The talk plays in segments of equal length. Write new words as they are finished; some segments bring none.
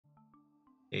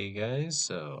Hey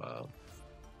guys,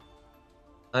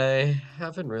 I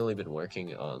haven't really been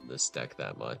working on this deck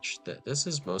that much. This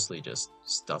is mostly just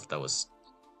stuff that was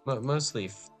mostly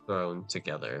thrown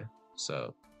together,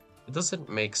 so it doesn't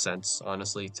make sense,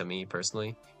 honestly, to me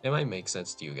personally. It might make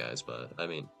sense to you guys, but I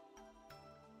mean,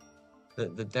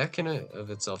 the deck in it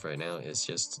of itself right now is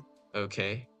just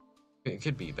okay. It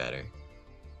could be better.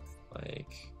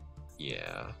 Like,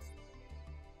 yeah.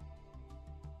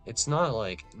 It's not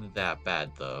like that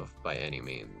bad though, by any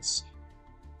means.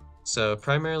 So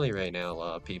primarily right now, a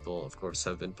lot of people, of course,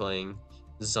 have been playing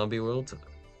Zombie World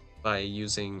by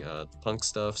using the punk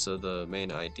stuff. So the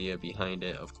main idea behind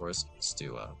it, of course, is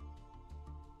to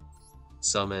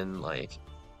summon like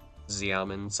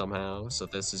Xiamen somehow. So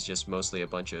this is just mostly a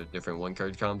bunch of different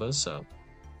one-card combos. So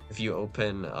if you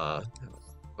open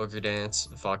Ogre Dance,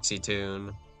 Foxy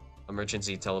Tune,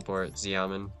 Emergency Teleport,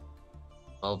 Xiamen,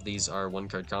 all of these are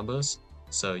one-card combos.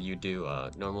 So you do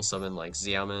normal summon like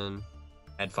Xiamen,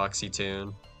 add Foxy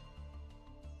Tune,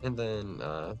 and then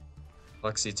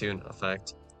Foxy Tune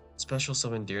effect. Special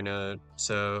summon Deer Note.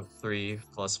 So 3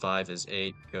 plus 5 is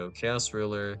 8. Go Chaos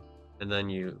Ruler. And then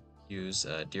you use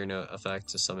Deer Note effect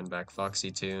to summon back Foxy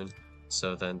Tune.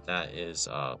 So then that is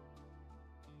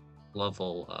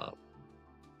level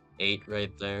 8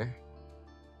 right there.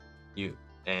 You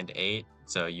and 8.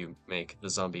 So you make the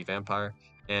zombie vampire.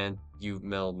 And you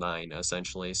mill 9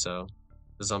 essentially. So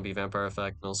the zombie vampire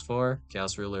effect mills 4.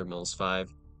 Chaos Ruler mills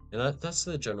 5. And that's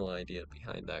the general idea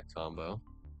behind that combo.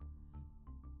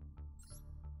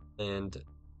 And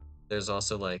there's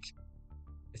also like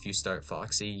if you start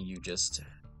Foxy, you just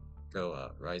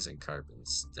go Rising Carp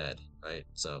instead, right?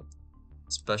 So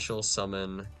special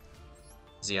summon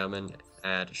Xiamen,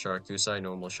 add Sharakusai,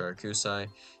 normal Sharakusai.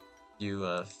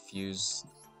 You fuse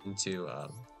into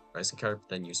Rising Carp,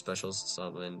 then you special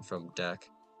summon from deck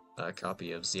a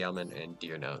copy of Xiamen and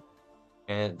Deer Note.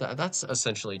 And that's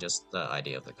essentially just the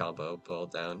idea of the combo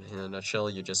boiled down. In a nutshell,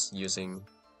 you're just using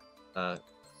uh,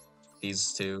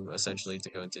 these two essentially to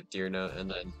go into Deer Note and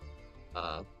then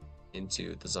uh,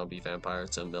 into the zombie vampire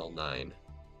to mill 9.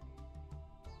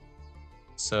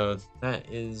 So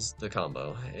that is the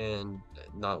combo, and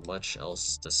not much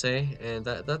else to say. And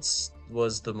that's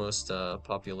was the most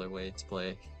popular way to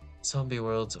play Zombie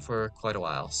World for quite a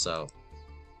while. So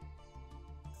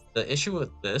the issue with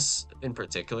this in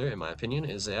particular, in my opinion,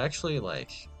 is it actually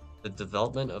like the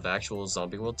development of actual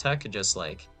Zombie World tech just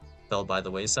like fell by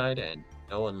the wayside, and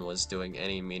no one was doing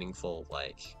any meaningful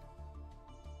like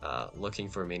looking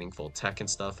for meaningful tech and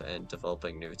stuff and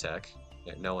developing new tech.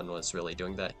 Yeah, no one was really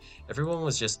doing that. Everyone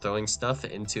was just throwing stuff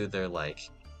into their like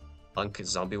punk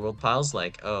zombie world piles.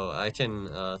 Like, oh, I can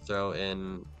throw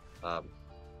in um,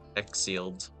 hex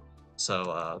sealed.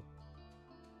 So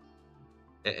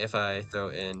if I throw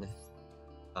in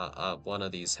one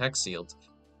of these hex sealed,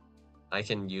 I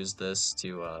can use this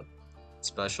to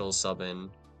special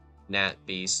summon Nat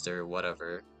Beast or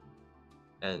whatever,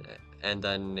 and and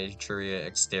then Naturia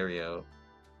Exterio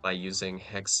by using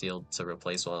Hex Sealed to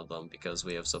replace one of them because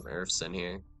we have some Earths in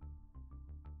here.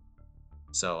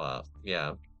 So,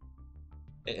 yeah,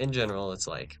 in general, it's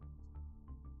like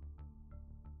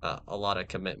a lot of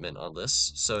commitment on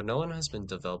this. So no one has been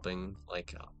developing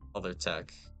like other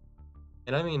tech.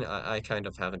 And I mean, I kind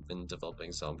of haven't been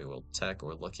developing Zombie World tech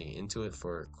or looking into it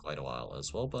for quite a while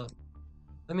as well, but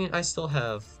I mean, I still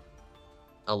have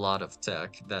a lot of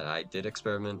tech that I did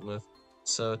experiment with.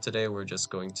 So today we're just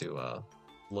going to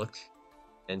look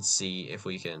and see if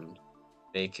we can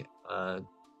make a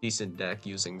decent deck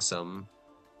using some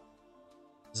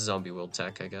zombie world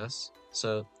tech, I guess.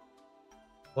 So,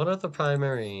 one of the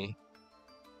primary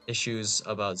issues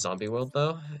about zombie world,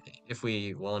 though, if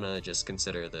we want to just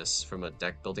consider this from a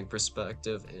deck building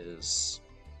perspective, is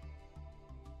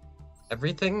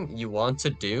everything you want to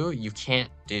do, you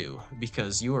can't do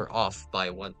because you are off by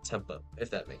one tempo, if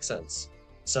that makes sense.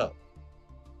 So,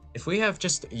 if we have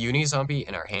just Uni Zombie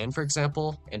in our hand, for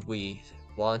example, and we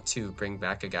want to bring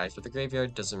back a guy for the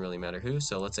graveyard, doesn't really matter who,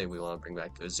 so let's say we want to bring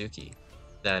back Gozuki,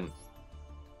 then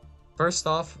first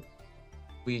off,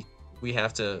 we we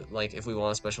have to, like, if we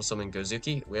want to special summon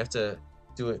Gozuki, we have to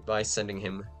do it by sending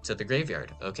him to the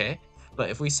graveyard, okay?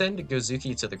 But if we send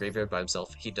Gozuki to the graveyard by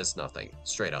himself, he does nothing.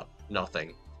 Straight up,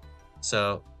 nothing.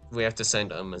 So we have to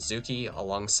send a Mizuki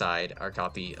alongside our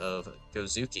copy of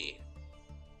Gozuki.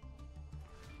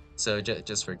 So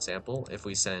just for example, if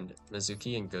we send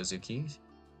Mizuki and Gozuki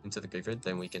into the graveyard,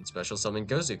 then we can special summon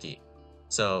Gozuki.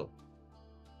 So,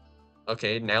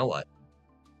 okay, now what?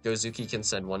 Gozuki can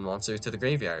send one monster to the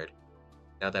graveyard.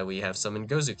 Now that we have summoned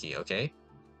Gozuki, okay?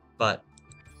 But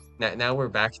now we're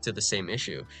back to the same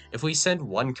issue. If we send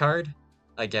one card,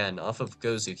 again off of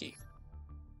Gozuki.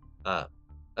 Uh,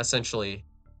 essentially,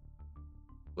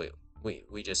 we,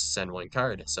 we just send one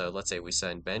card. So let's say we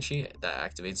send Banshee,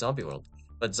 that activates Zombie World.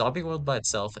 But Zombie World by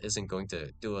itself isn't going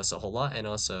to do us a whole lot, and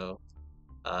also,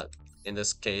 uh, in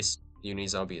this case, Uni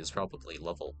Zombie is probably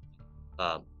level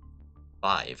um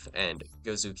 5, and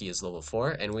Gozuki is level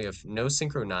 4, and we have no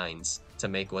Synchro 9s to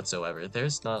make whatsoever.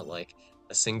 There's not like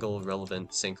a single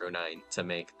relevant Synchro 9 to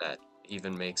make that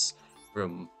even makes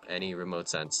any remote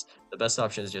sense. The best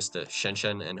option is just to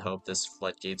Shen and hope this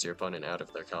floodgates your opponent out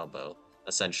of their combo,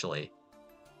 essentially.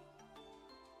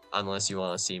 Unless you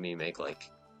want to see me make like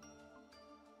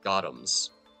Gotems.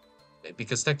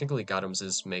 Because technically Gotems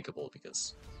is makeable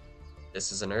because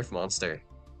this is an Earth monster.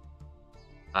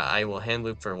 I will hand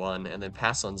loop for 1 and then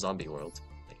pass on Zombie World.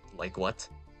 Like what?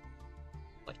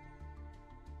 Like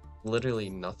literally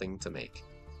nothing to make.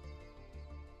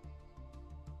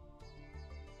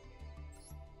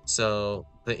 So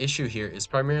the issue here is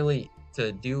primarily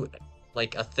to do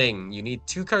like a thing. You need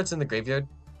 2 cards in the graveyard,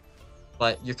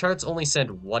 but your cards only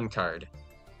send 1 card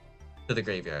to the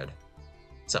graveyard.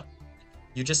 So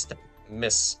you just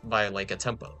miss by like a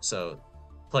tempo. So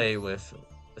play with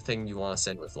the thing you want to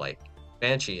send with like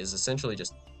Banshee is essentially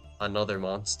just another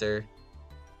monster.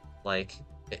 Like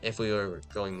if we were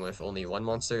going with only one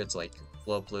monster, it's like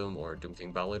Blow Bloom or Doom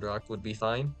King Ballad Rock would be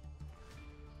fine.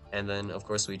 And then, of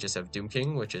course, we just have Doom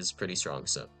King, which is pretty strong.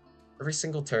 So every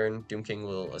single turn, Doom King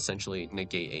will essentially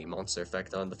negate a monster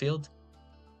effect on the field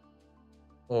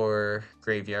or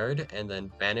graveyard, and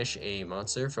then banish a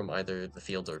monster from either the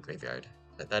field or graveyard.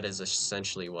 That is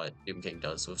essentially what Doom King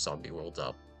does with Zombie World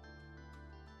up.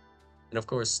 And of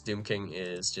course, Doom King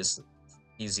is just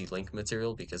easy link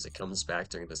material because it comes back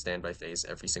during the standby phase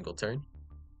every single turn.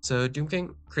 So Doom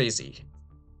King, crazy.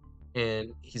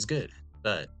 And he's good,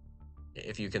 but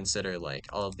if you consider like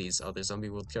all of these other Zombie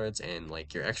World cards and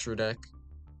like your extra deck,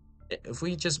 if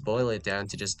we just boil it down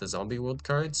to just the Zombie World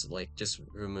cards, like just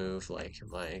remove like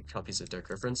my copies of Dark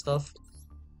River and stuff,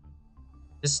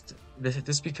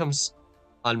 this becomes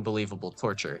unbelievable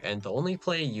torture. And the only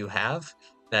play you have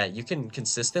that you can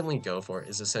consistently go for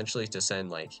is essentially to send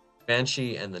like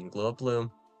Banshee and then Glow Up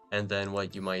Bloom, and then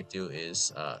what you might do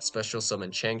is special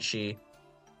summon Changshi,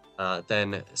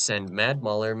 then send Mad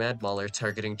Mauler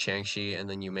targeting Changshi, and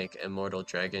then you make Immortal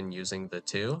Dragon using the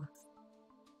 2.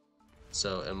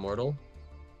 So Immortal.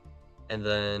 And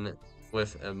then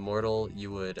with Immortal,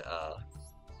 you would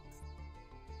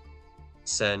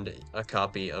send a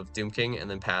copy of Doom King and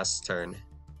then pass turn.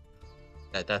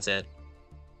 That's it.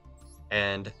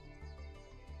 And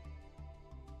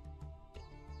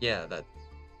yeah,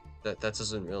 that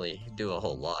doesn't really do a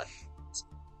whole lot.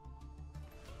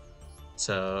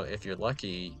 So if you're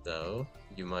lucky, though,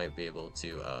 you might be able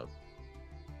to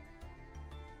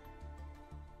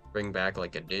bring back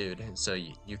like a dude, so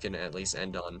you can at least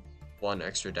end on 1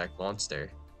 extra deck monster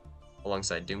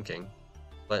alongside Doom King.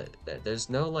 But there's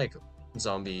no like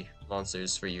zombie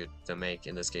monsters for you to make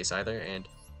in this case either, and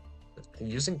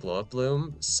using Blow Up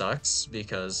Bloom sucks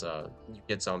because you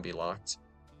get zombie locked.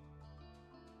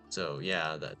 So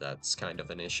yeah, that's kind of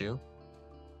an issue.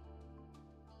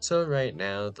 So right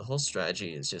now, the whole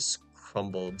strategy is just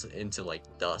crumbled into like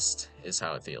dust, is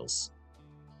how it feels.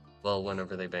 Well,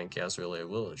 whenever they ban Chaos Ruler, it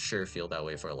will sure feel that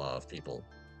way for a lot of people.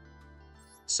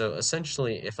 So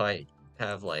essentially, if I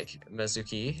have like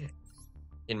Mezuki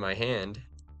in my hand,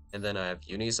 and then I have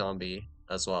Uni Zombie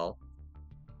as well,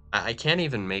 I can't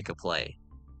even make a play.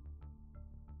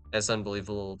 As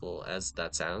unbelievable as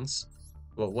that sounds.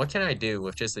 Well, what can I do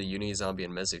with just a Uni Zombie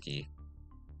and Mezuki?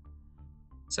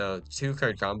 So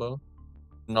 2-card combo,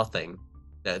 nothing.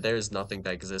 There's nothing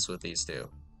that exists with these 2.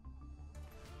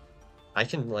 I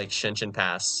can like Shinshin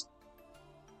pass.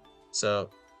 So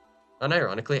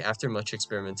unironically, after much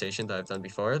experimentation that I've done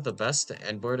before, the best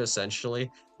end board essentially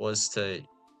was to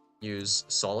use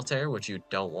Solitaire, which you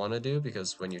don't want to do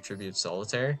because when you tribute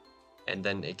Solitaire and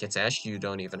then it gets ashed, you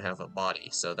don't even have a body,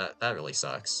 so that really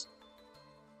sucks.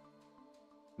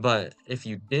 But if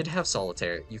you did have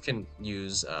Solitaire, you can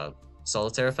use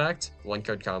Solitaire effect,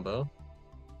 1-card combo,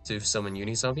 to summon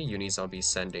Unizombie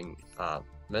sending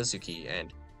Mezuki,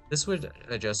 and this would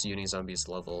adjust Unizombie's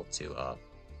level to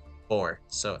 4.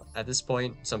 So at this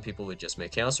point, some people would just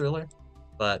make Chaos Ruler,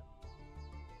 but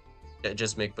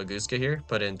just make Bagooska here,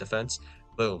 put it in defense,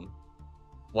 boom.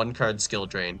 1-card skill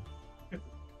drain.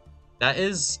 That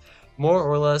is more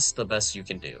or less the best you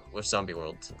can do with Zombie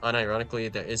World.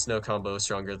 Unironically, there is no combo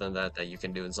stronger than that you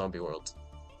can do in Zombie World.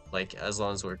 Like, as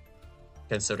long as we're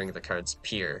considering the cards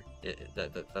pure,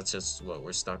 that's just what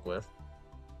we're stuck with.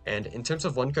 And in terms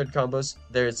of 1-card combos,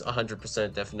 there's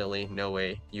 100% definitely no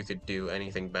way you could do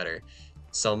anything better.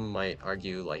 Some might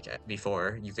argue, like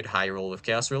before, you could high roll with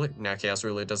Chaos Ruler. Now Chaos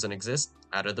Ruler doesn't exist,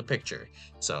 out of the picture.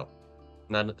 So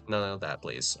none of that,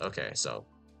 please. Okay, so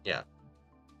yeah.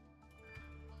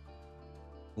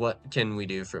 What can we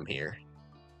do from here?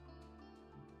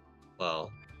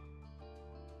 Well,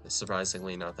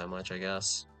 surprisingly not that much, I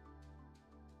guess.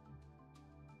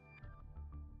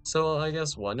 So I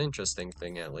guess one interesting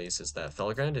thing at least is that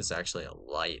Felgrand is actually a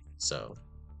light. So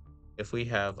if we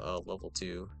have a level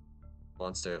 2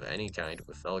 monster of any kind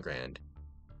with Felgrand,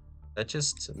 that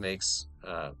just makes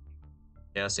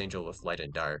Chaos Angel with light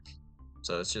and dark.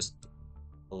 So it's just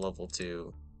a level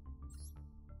 2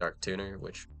 Dark Tuner,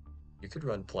 which you could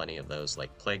run plenty of those,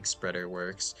 like Plague Spreader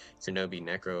works, Shinobi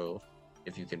Necro,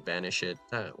 if you can banish it,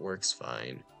 that works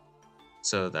fine.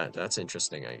 So that's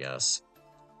interesting, I guess.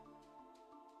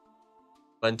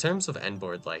 But in terms of end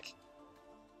board, like,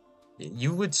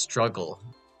 you would struggle,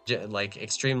 like,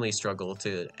 extremely struggle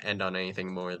to end on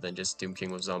anything more than just Doom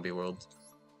King with Zombie World.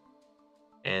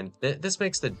 And this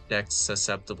makes the deck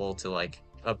susceptible to, like,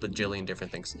 a bajillion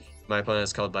different things. If my opponent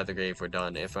is Called by the Grave, we're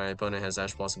done. If my opponent has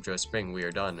Ash Blossom Joy Spring, we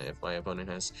are done. If my opponent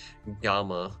has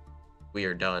Gamma, we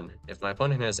are done. If my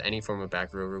opponent has any form of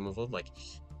back row removal, like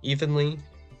Evenly,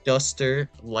 Duster,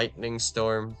 Lightning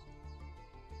Storm,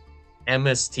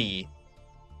 MST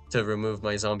to remove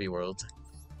my Zombie World,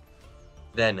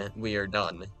 then we are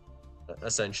done.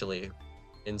 Essentially,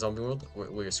 in Zombie World,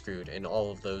 we're screwed in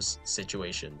all of those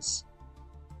situations.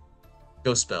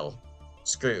 Ghost Spell,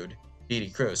 screwed. Beady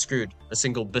Crow, screwed. A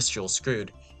single Bestial,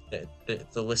 screwed.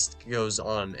 The list goes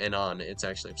on and on. It's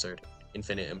actually absurd.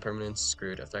 Infinite Impermanence,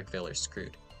 screwed. Effect Failure,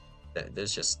 screwed.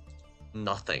 There's just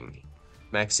nothing.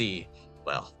 Maxi,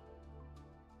 well,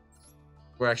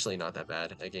 we're actually not that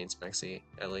bad against Maxi,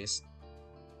 at least.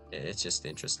 It's just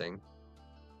interesting.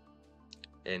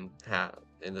 In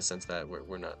the sense that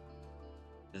we're not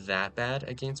that bad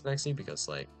against Maxi, because,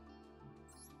 like,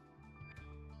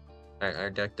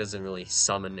 our deck doesn't really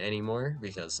summon anymore,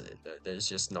 because there's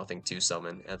just nothing to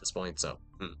summon at this point, so,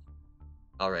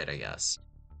 alright, I guess.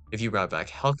 If you brought back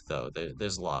Hulk, though,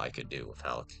 there's a lot I could do with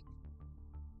Hulk.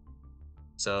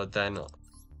 So then,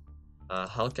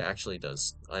 Hulk actually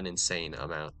does an insane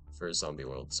amount for Zombie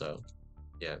World, so,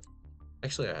 yeah.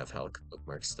 Actually, I have Hulk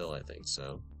bookmarked still, I think,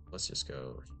 so let's just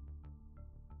go.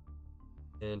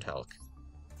 And Hulk.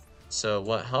 So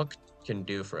what Hulk can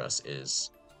do for us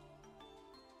is,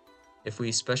 if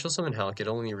we special summon Hulk, it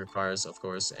only requires, of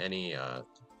course, any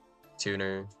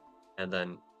tuner, and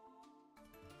then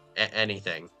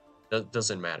anything.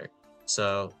 Doesn't matter.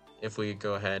 So if we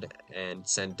go ahead and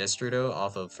send Destrudo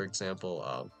off of, for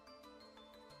example,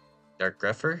 Dark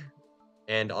Grepher,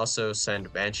 and also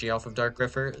send Banshee off of Dark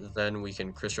Grepher, then we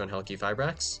can Crystron Helki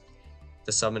Fibrax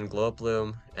to summon Glow Up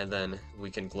Bloom, and then we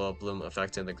can Glow Up Bloom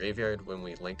effect in the graveyard when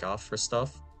we link off for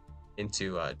stuff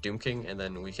into Doom King, and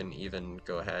then we can even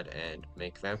go ahead and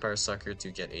make Vampire Sucker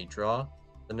to get a draw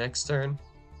the next turn.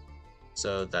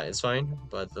 So that is fine,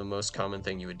 but the most common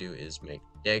thing you would do is make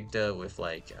Degda with,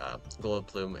 like, Glow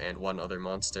Up Bloom and one other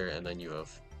monster, and then you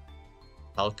have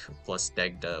Hulk plus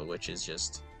Degda, which is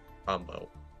just combo.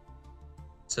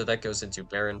 So that goes into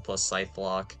Baron plus Scythe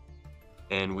Block,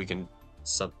 and we can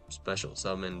special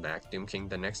summon back Doom King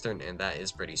the next turn, and that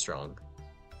is pretty strong,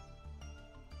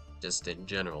 just in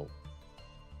general.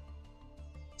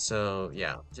 So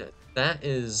yeah, that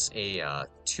is a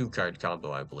 2-card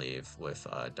combo, I believe, with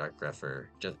Dark Grepher.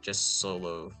 Just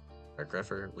solo Dark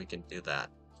Grepher, we can do that.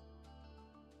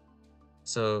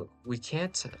 So we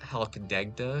can't Hulk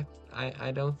Degda,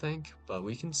 I don't think, but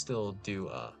we can still do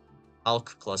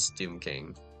Hulk plus Doom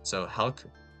King. So Hulk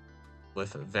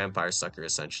with Vampire Sucker,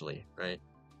 essentially, right?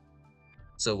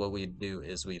 So what we do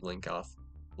is we link off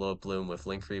Blow Up Bloom with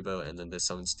Link Rebo, and then this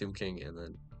summons Doom King, and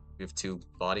then we have 2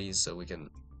 bodies, so we can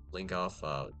link off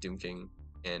Doom King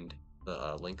and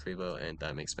the Link Rebo, and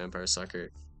that makes Vampire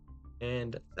Sucker,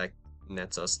 and that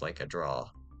nets us like a draw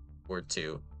or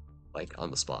 2, like, on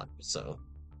the spot. So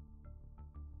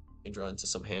we can draw into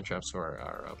some hand traps for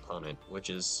our opponent, which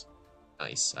is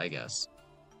nice, I guess.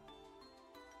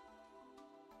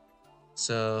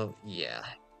 So yeah,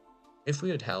 if we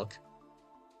had Hulk,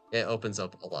 it opens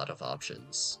up a lot of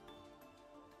options.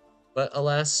 But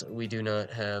alas, we do not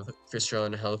have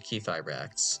Crystron Helki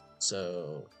Fibrax,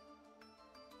 so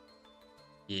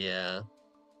yeah,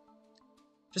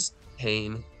 just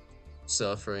pain,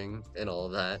 suffering, and all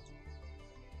that.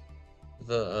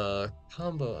 The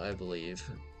combo, I believe,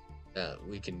 that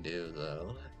we can do,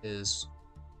 though, is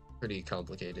pretty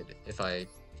complicated, if I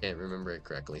can't remember it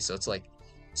correctly. So it's like,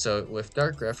 so with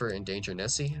Dark Grepher and Danger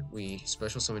Nessie, we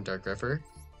special summon Dark Grepher,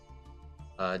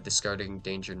 discarding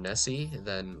Danger Nessie,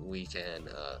 then we can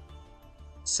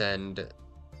send,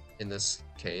 in this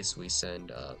case, we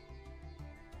send,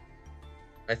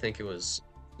 I think it was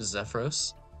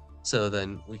Zephyros. So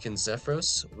then we can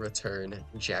Zephyros return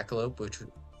Jackalope, which,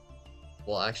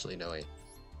 well, actually, no, wait.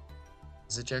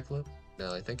 Is it Jackalope?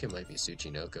 No, I think it might be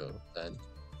Tsuchinoko then.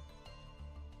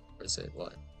 Or is it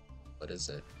what? What is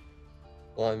it?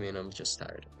 Well, I mean, I'm just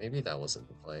tired. Maybe that wasn't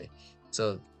the play.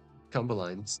 So, combo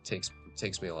lines takes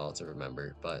me a while to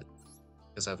remember, but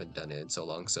because I haven't done it in so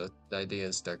long. So the idea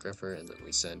is Dark Griffer, and then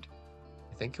we send,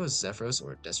 I think it was Zephyros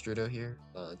or Destrudo here,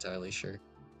 not entirely sure.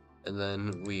 And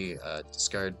then we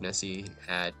discard Nessie,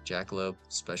 add Jackalope,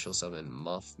 special summon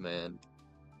Mothman.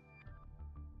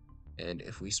 And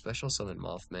if we special summon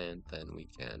Mothman, then we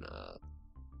can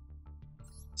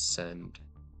send.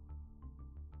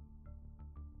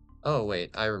 Oh,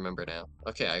 wait, I remember now.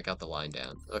 Okay, I got the line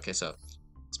down. Okay, so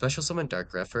special summon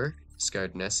Dark Greffer,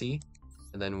 discard Nessie,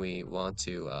 and then we want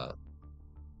to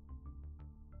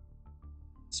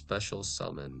special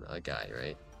summon a guy,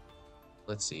 right?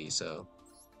 Let's see, so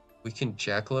we can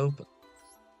Jackalope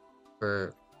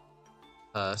for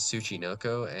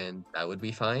Tsuchinoko, and that would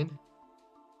be fine.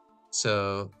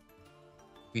 So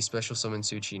we special summon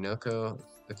Tsuchinoko.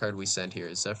 The card we send here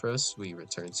is Zephyros. We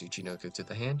return Tsuchinoko to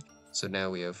the hand. So now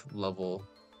we have level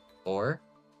 4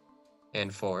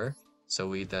 and 4. So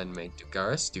we then make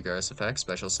Dugaris. Dugaris effect,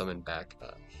 special summon back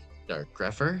Dark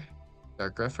Greffer.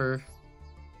 Dark Greffer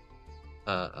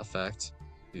effect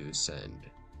to send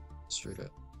Strudo.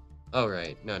 Oh,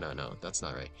 right. No, that's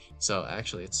not right. So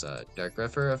actually, it's Dark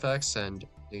Greffer effects and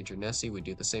Danger Nessie. We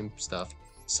do the same stuff.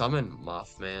 Summon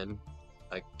Mothman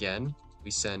again.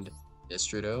 We send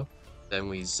Istrudo. Then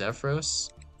we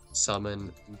Zephyros.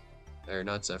 Summon, or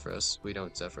not Zephyros. We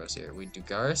don't Zephyros here. We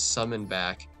Dugaris. Summon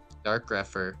back Dark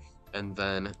Greffer. And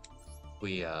then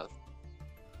we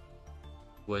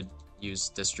would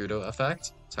use Destrudo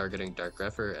effect, targeting Dark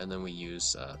Greffer. And then we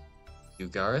use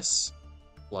Dugaris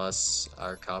plus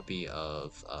our copy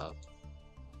of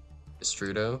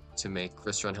Destrudo to make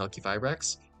Crystron Helki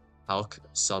Vibrex. Hulk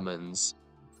summons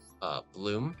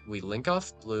Bloom. We link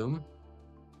off Bloom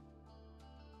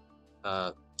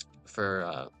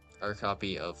for our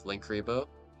copy of Link Rebo,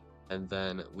 and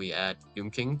then we add Doom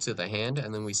King to the hand,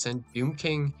 and then we send Doom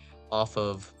King off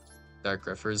of Dark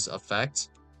Griffer's effect,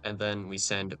 and then we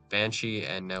send Banshee,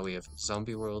 and now we have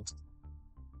Zombie World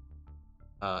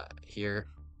here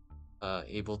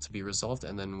able to be resolved,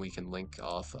 and then we can link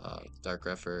off Dark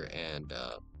Greffer and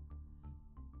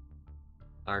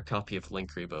our copy of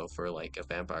Link Rebo for like a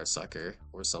Vampire Sucker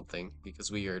or something,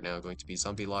 because we are now going to be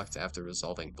zombie locked after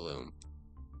resolving Bloom.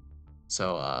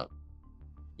 So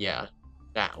yeah,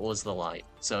 that was the line.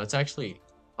 So it's actually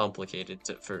complicated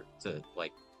to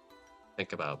like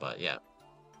think about, but yeah.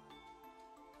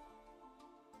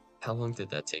 How long did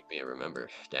that take me to remember?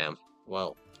 Damn.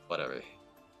 Well, whatever.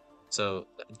 So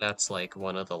that's like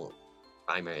one of the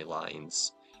primary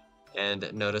lines.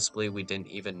 And noticeably, we didn't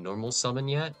even normal summon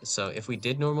yet. So if we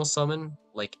did normal summon,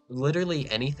 like literally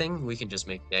anything, we can just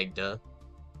make Dagda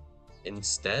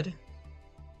instead.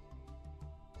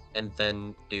 And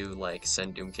then do like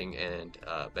send Doom King and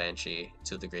Banshee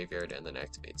to the graveyard and then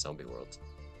activate Zombie World.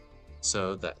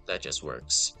 So that just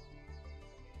works.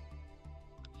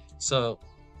 So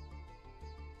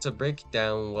to break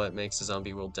down what makes a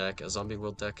Zombie World deck,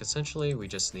 essentially we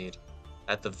just need,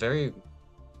 at the very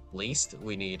least,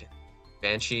 we need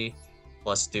Banshee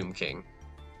plus Doom King.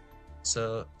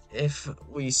 So if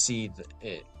we see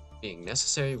it being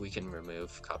necessary, we can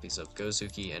remove copies of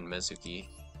Gozuki and Mezuki.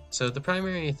 So the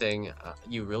primary thing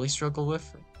you really struggle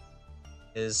with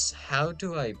is how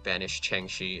do I banish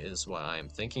Chengshi is what I'm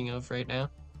thinking of right now.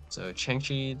 So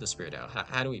Chengshi, the Spirit Owl,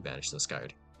 how do we banish this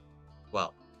card?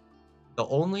 Well, the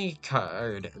only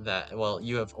card that, well,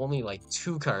 you have only like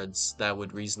 2 cards that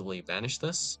would reasonably banish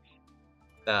this,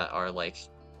 that are like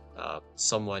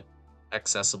somewhat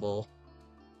accessible,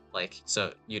 like,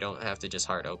 so you don't have to just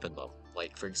hard open them.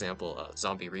 Like, for example,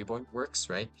 Zombie Reborn works,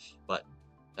 right? But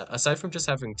aside from just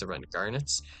having to run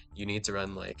Garnets, you need to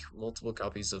run like multiple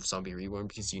copies of Zombie Reborn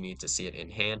because you need to see it in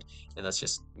hand, and that's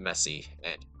just messy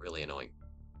and really annoying.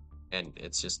 And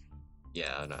it's just,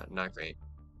 yeah, not great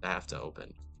to have to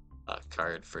open a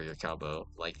card for your combo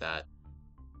like that.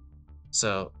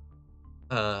 So,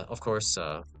 of course,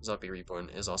 Zombie Reborn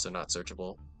is also not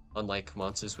searchable, unlike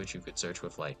monsters which you could search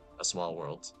with like a small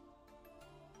world.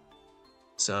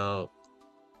 So,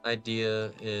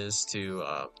 idea is to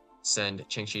send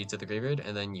Chengshi to the graveyard,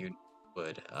 and then you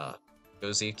would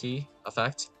Goziki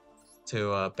effect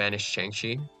to banish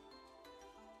Chengshi.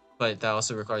 But that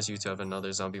also requires you to have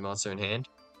another zombie monster in hand,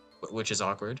 which is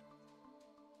awkward.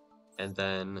 And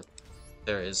then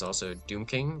there is also Doom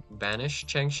King, Banish,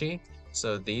 Changshi.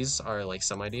 So these are like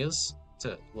some ideas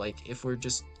to like if we're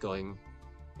just going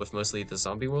with mostly the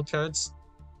zombie world cards,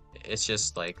 it's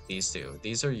just like these two.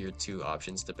 These are your two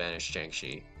options to banish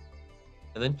Changshi.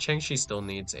 And then Changshi still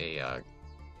needs a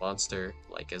monster,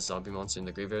 like a zombie monster in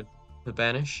the graveyard to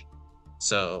banish.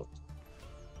 So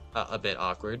a bit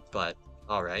awkward, but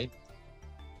alright.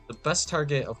 The best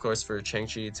target, of course, for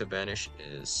Changshi to banish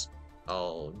is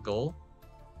Al Ghul.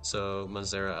 So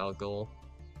Mazera Al Ghul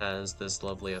has this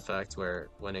lovely effect where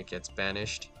when it gets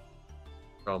banished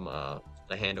from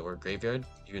the hand or graveyard,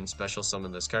 you can special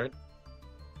summon this card.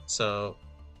 So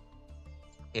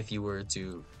if you were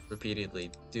to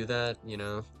repeatedly do that, you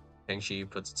know, Changshi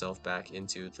puts itself back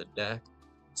into the deck.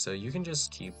 So you can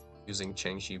just keep using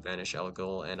Changshi Banish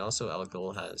Elgul, and also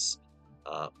Elgul has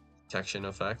protection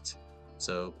effect.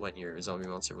 So when your zombie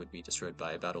monster would be destroyed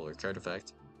by a battle or card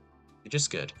effect, you're just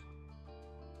good.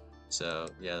 So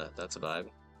yeah, that's a vibe.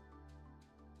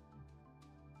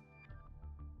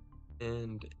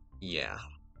 And yeah.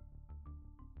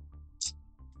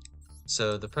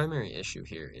 So the primary issue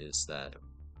here is that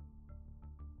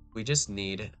we just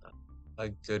need a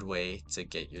good way to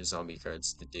get your zombie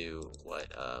cards to do what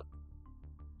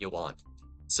you want.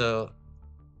 So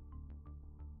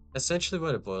essentially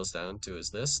what it boils down to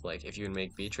is this, like if you can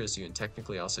make Beatrice, you can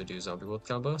technically also do zombie wolf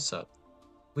combo. So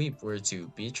if we were to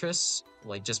Beatrice,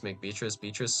 like just make Beatrice,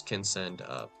 Beatrice can send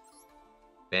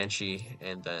Banshee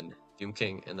and then Doom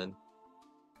King, and then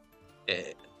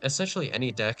essentially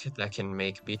any deck that can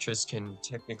make Beatrice can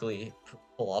technically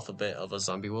pull off a bit of a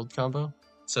zombie world combo.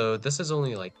 So this is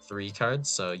only like 3 cards,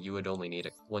 so you would only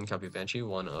need one copy of Banshee,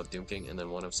 one of Doom King, and then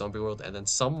one of Zombie World, and then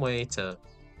some way to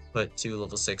put 2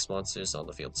 level 6 monsters on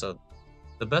the field. So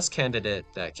the best candidate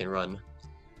that can run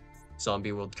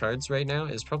Zombie World cards right now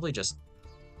is probably just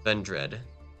Vendread.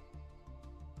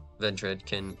 Vendread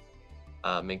can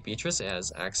make Beatrice. It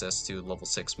has access to level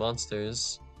 6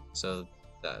 monsters, so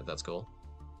that's cool.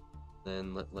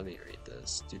 Then let me read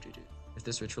this. If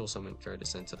this ritual summon card is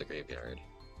sent to the graveyard,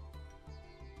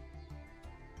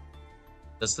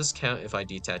 does this count if I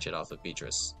detach it off of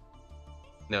Beatrice?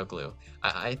 No clue.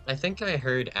 I think I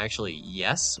heard actually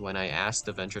yes when I asked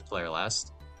the Vendread player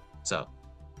last. So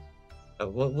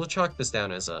we'll chalk this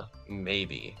down as a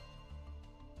maybe.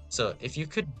 So if you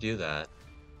could do that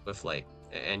with like,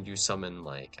 and you summon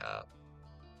like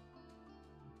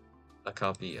a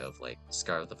copy of like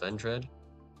Scar of the Vendread,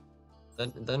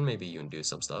 then maybe you can do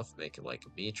some stuff, make it like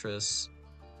Beatrice,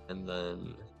 and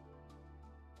then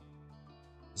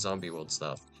Zombie World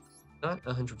stuff. Not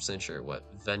 100% sure what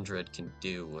Vendread can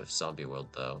do with Zombie World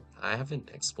though. I haven't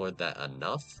explored that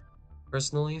enough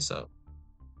personally, so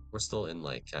we're still in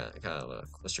like kind of a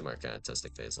question mark kind of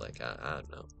testing phase. Like I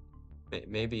don't know,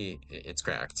 maybe it's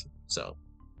cracked. So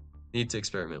need to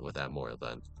experiment with that more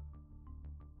then.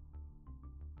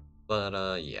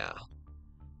 But yeah,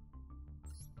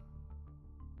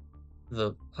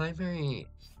 the primary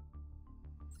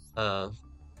uh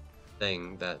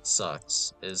thing that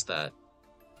sucks is that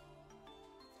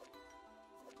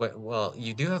well,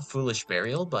 you do have Foolish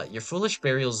Burial, but your Foolish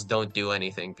Burials don't do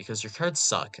anything because your cards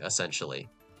suck essentially.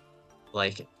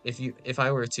 Like if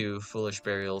I were to Foolish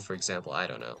Burial, for example, I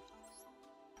don't know.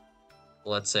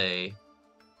 Let's say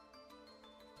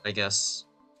I guess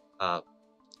uh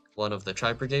one of the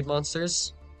Tri Brigade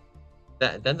monsters.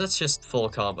 Then that's just full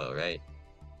combo, right?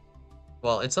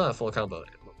 Well, it's not a full combo.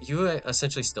 You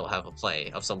essentially still have a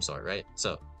play of some sort, right?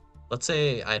 So let's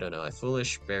say, I don't know, a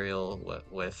Foolish Burial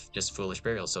with just Foolish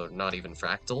Burial, so not even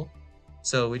Fractal.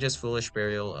 So we just Foolish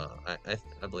Burial,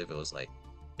 I believe it was like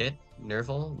Kit,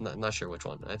 Nerval? Not sure which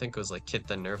one. I think it was like Kit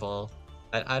then Nerval.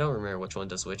 I don't remember which one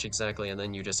does which exactly, and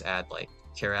then you just add like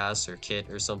Karas or Kit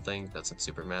or something. Doesn't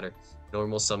super matter.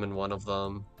 Normal summon one of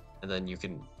them, and then you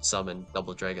can summon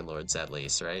double Dragon Lords at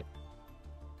least, right?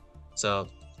 So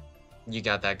you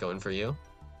got that going for you.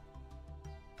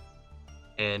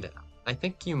 And I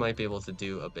think you might be able to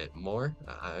do a bit more.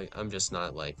 I'm just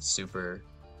not like super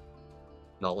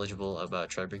knowledgeable about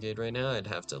Tri Brigade right now. I'd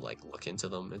have to like look into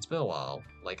them. It's been a while,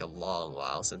 like a long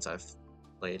while since I've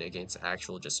played against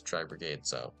actual just Tri Brigade,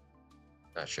 so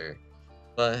not sure.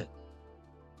 But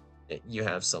you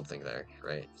have something there,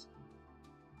 right?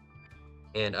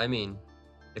 And I mean,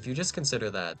 if you just consider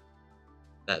that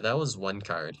was 1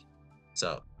 card.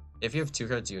 So if you have 2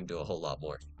 cards, you can do a whole lot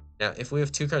more. Now, if we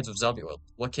have 2 cards of Zombie World,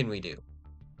 what can we do?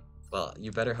 Well,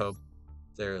 you better hope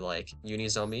they're like Uni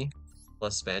Zombie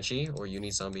plus Banshee or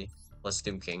Uni Zombie plus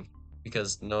Doom King,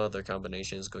 because no other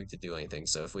combination is going to do anything.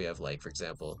 So if we have like, for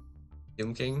example,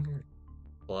 Doom King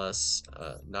plus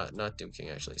not Doom King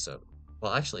actually, so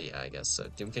Well, actually, yeah, I guess so.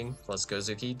 Doom King plus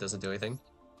Gozuki doesn't do anything.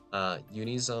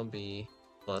 Uni Zombie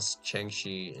plus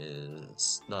Chengshi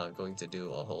is not going to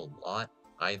do a whole lot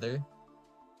either.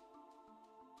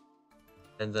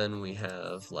 And then we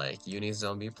have like Uni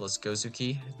Zombie plus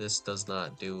Gozuki. This does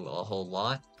not do a whole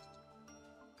lot.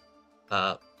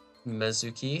 Uh,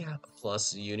 Mezuki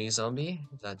plus Uni Zombie.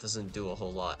 That doesn't do a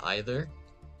whole lot either.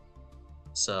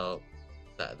 So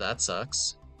that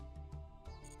sucks.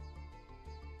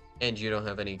 And you don't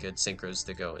have any good synchros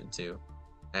to go into,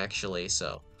 actually,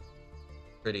 so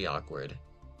pretty awkward.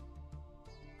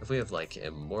 If we have like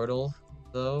Immortal,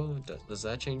 though, does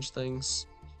that change things?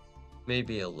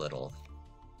 Maybe a little,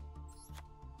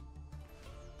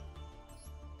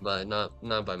 but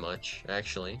not by much,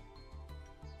 actually.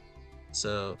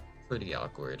 So pretty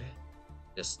awkward,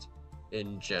 just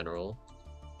in general.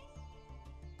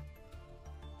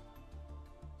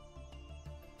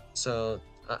 So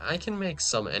I can make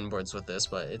some endboards with this,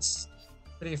 but it's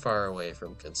pretty far away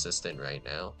from consistent right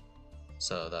now.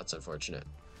 So that's unfortunate.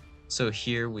 So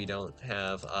here we don't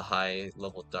have a high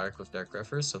level dark with Dark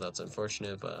Refer, so that's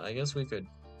unfortunate, but I guess we could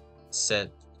set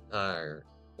our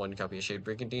one copy of Shade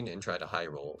Brigandine and try to high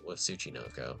roll with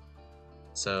Tsuchinoko.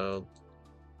 So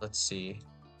let's see.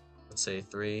 Let's say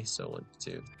 3, so 1,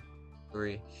 2,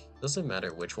 3. Doesn't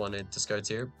matter which one it discards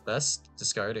here. Best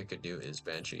discard it could do is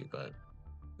Banshee, but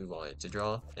we want it to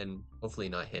draw and hopefully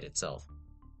not hit itself.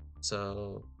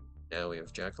 So now we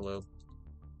have Jackalope.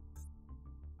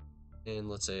 And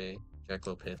let's say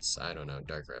Jackalope hits, I don't know,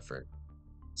 Dark Refer.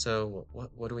 So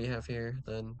what do we have here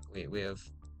then? We have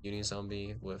Uni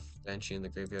Zombie with Banshee in the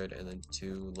graveyard and then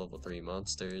 2 level 3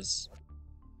 monsters.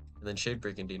 And then Shade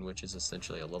Brigandine, which is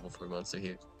essentially a level 4 monster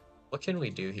here. What can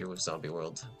we do here with Zombie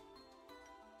World?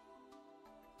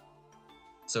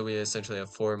 So we essentially have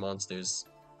 4 monsters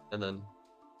and then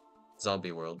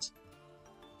Zombie World,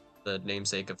 the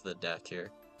namesake of the deck here.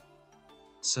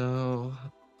 So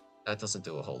that doesn't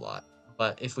do a whole lot.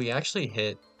 But if we actually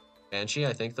hit Banshee,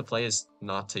 I think the play is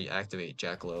not to activate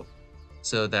Jackalope,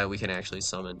 so that we can actually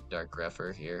summon Dark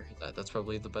Refer here. That's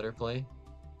probably the better play.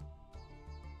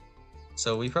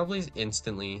 So we probably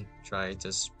instantly try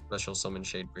to special summon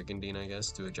Shade Brigandine, I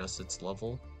guess, to adjust its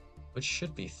level, which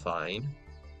should be fine.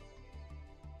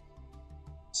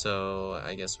 So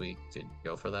I guess we could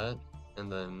go for that.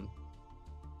 And then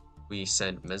we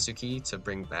send Mezuki to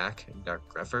bring back Dark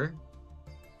Refer.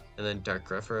 And then Dark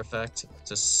Refer effect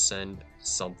to send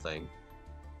something.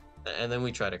 And then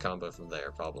we try to combo from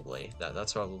there, probably.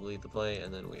 That's probably the play.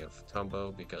 And then we have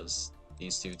combo because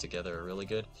these two together are really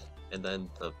good. And then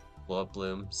the Blow Up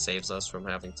Bloom saves us from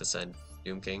having to send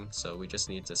Doom King. So we just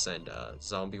need to send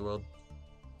Zombie World.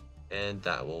 And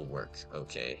that will work.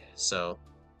 Okay, so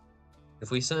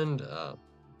if we send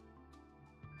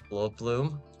Blow Up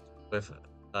Bloom with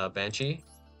Banshee,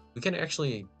 we can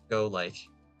actually go like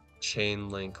Chain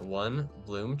Link 1,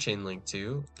 Bloom, Chain Link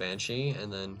 2, Banshee,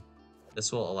 and then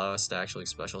this will allow us to actually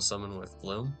special summon with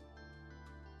Bloom.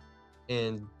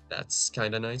 And that's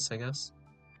kind of nice, I guess.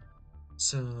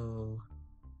 So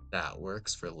that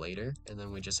works for later. And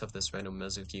then we just have this random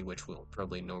Mezuki, which will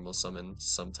probably normal summon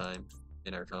sometime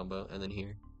in our combo. And then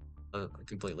here, a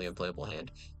completely unplayable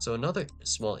hand. So another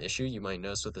small issue you might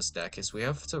notice with this deck is we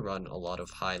have to run a lot of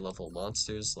high level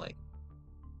monsters, like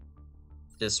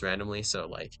just randomly. So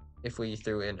like if we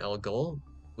threw in Elgol,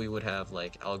 we would have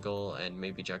like Elgol and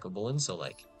maybe Jacobulin. So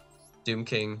like Doom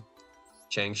King,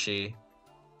 Changshi,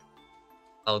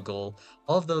 Elgol,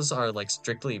 all of those are like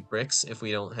strictly bricks if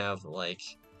we don't have like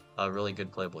a really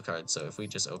good playable card. So if we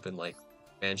just open like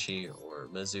Banshee or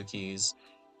Mizuki's,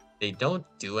 they don't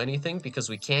do anything because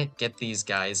we can't get these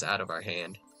guys out of our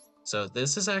hand. So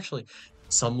this is actually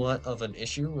somewhat of an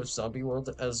issue with Zombie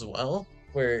World as well,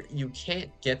 where you can't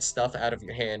get stuff out of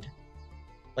your hand.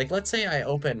 Like, let's say I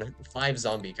open 5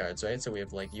 zombie cards, right? So we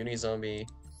have like Uni Zombie,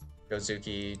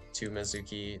 Gozuki, 2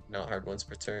 Mizuki, not hard ones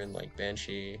per turn, like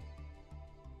Banshee.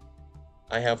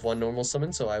 I have 1 normal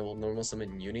summon, so I will normal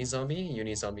summon Uni Zombie.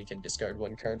 Uni Zombie can discard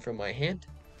 1 card from my hand.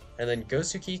 And then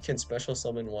Gozuki can special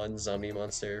summon 1 zombie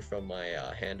monster from my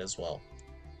hand as well.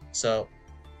 So,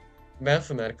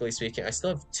 mathematically speaking, I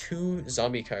still have 2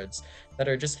 zombie cards that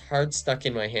are just hard stuck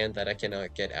in my hand that I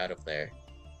cannot get out of there.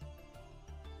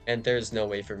 And there's no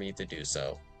way for me to do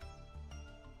so.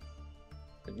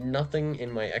 Nothing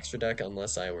in my extra deck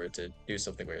unless I were to do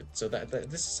something weird. So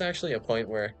this is actually a point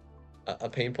where a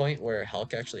pain point where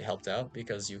Hulk actually helped out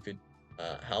because you could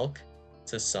Hulk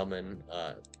to summon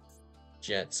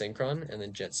Jet Synchron, and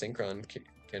then Jet Synchron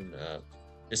can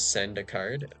just send a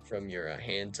card from your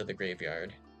hand to the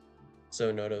graveyard.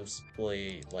 So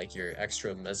noticeably, like your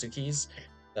extra Mezukis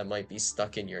that might be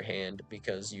stuck in your hand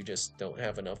because you just don't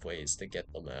have enough ways to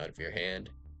get them out of your hand.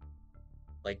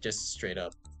 Like, just straight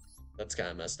up. That's kind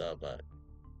of messed up, but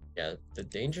yeah, the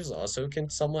dangers also can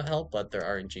somewhat help, but they're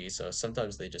RNG, so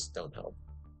sometimes they just don't help.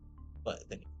 But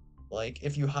like,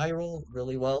 if you high roll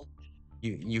really well,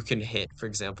 you can hit, for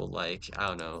example, like, I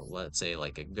don't know, let's say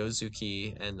like a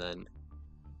Gozuki, and then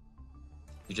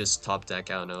you just top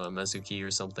deck, I don't know, a Mezuki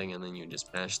or something, and then you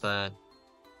just mash that.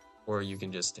 Or you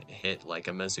can just hit like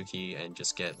a Mezuki and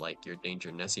just get like your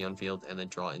Danger Nessie on field and then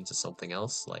draw into something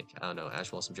else, like, I don't know, Ash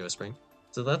Blossom Geospring.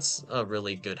 So that's a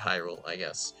really good high roll, I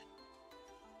guess.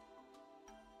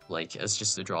 Like, as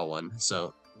just to draw one.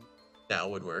 So that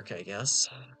would work, I guess.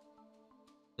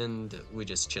 And we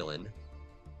just chillin'.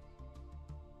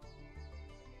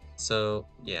 So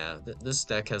yeah, this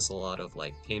deck has a lot of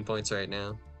like pain points right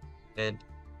now. And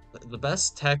the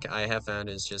best tech I have found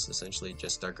is just essentially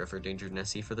just Dark Griffer Danger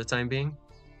Nessie for the time being.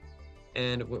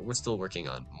 And we're still working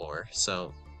on more.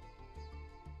 So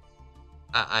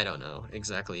I don't know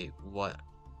exactly what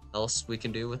else we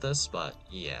can do with this, but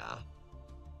yeah.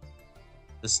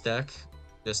 This deck,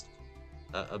 just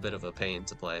a bit of a pain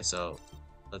to play, so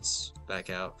let's back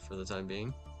out for the time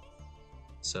being.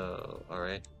 So,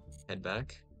 alright, head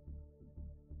back.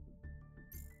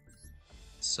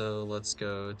 So let's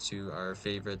go to our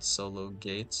favorite solo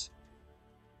gate,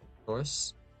 of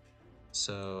course.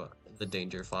 So, the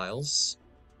Danger Files.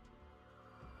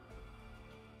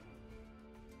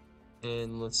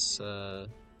 And let's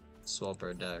swap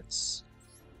our decks.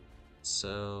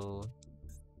 So,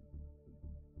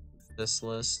 this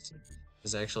list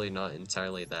is actually not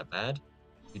entirely that bad.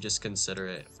 You just consider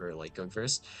it for like going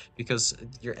first, because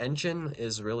your engine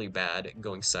is really bad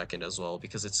going second as well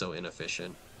because it's so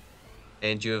inefficient.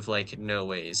 And you have like no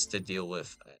ways to deal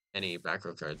with any back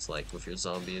row cards like with your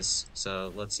zombies.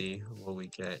 So let's see what we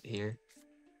get here.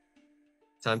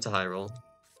 Time to high roll.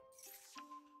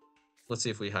 Let's see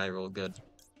if we high roll good.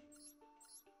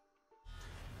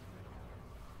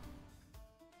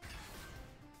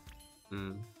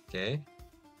 Okay.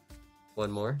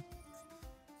 One more.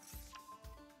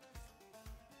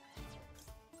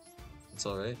 It's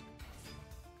alright.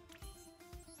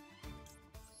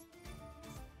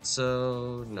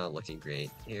 So, not looking great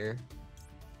here.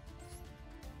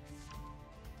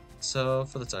 So,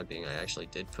 for the time being, I actually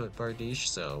did put Bardiche,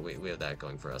 so we have that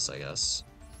going for us, I guess.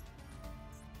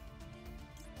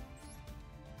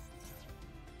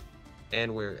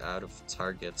 And we're out of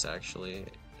targets, actually,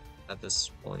 at this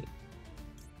point.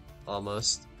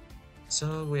 Almost.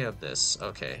 So, we have this.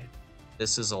 Okay.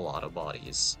 This is a lot of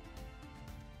bodies.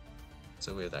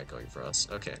 So, we have that going for us.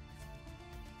 Okay.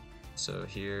 So,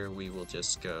 here we will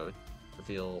just go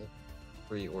reveal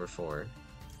 3 or 4.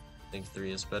 I think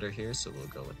 3 is better here, so we'll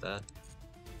go with that.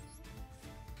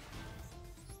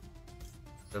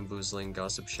 Bamboozling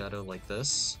Gossip Shadow like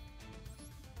this.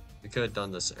 We could have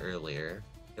done this earlier.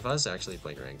 If I was actually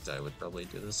playing ranked, I would probably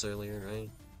do this earlier, right?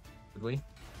 Would we?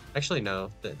 Actually,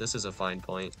 no. This is a fine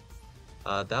point.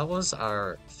 That was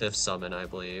our 5th summon, I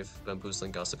believe.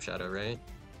 Bamboozling Gossip Shadow, right?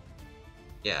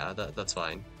 Yeah, that's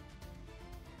fine.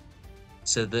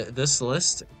 So this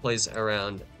list plays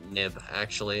around Nib,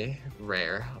 actually.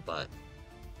 Rare, but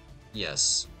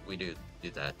yes, we do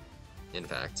that, in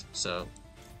fact. So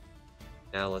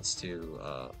now let's do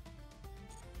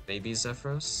maybe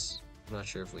Zephyros. I'm not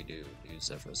sure if we do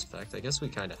Zephyros effect. I guess we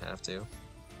kind of have to.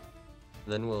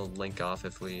 Then we'll link off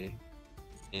if we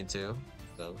need to.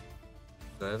 So,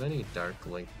 do I have any Dark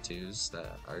Link 2s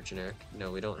that are generic?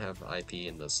 No, we don't have IP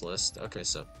in this list. Okay,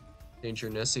 so Danger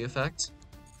Nessie effect.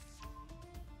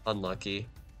 Unlucky.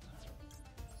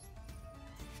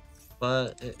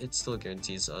 But it still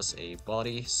guarantees us a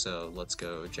body, so let's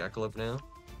go Jackalope now.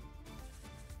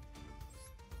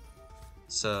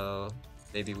 So,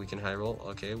 maybe we can high roll.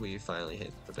 Okay, we finally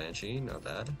hit the Banshee, not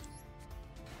bad.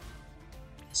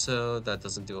 So that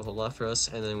doesn't do a whole lot for us,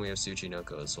 and then we have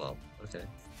Tsuchinoko as well. Okay.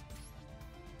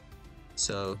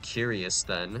 So Curious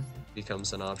then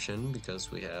becomes an option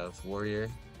because we have Warrior,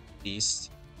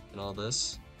 Beast, and all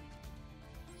this.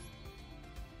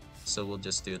 So we'll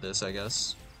just do this, I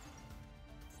guess.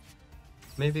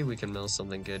 Maybe we can mill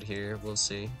something good here, we'll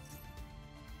see.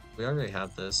 We already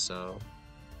have this, so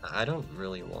I don't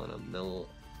really want to mill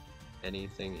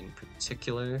anything in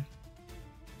particular.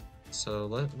 So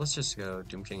let's just go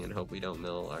Doom King and hope we don't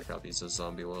mill our copies of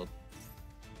Zombie World.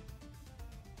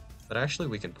 But actually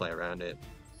we can play around it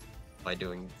by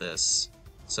doing this.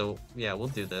 So yeah, we'll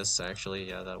do this actually,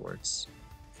 yeah, that works.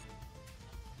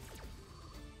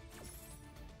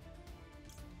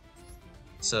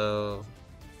 So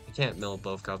I can't mill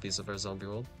both copies of our Zombie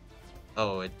World.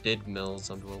 Oh, it did mill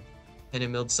Zombie World. And it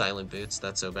milled Silent Boots,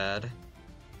 that's so bad.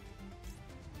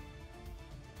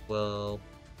 Well,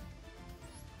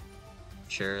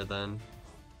 sure then.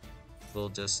 We'll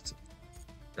just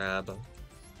grab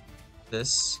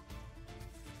this.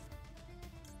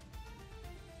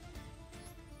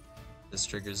 This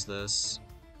triggers this.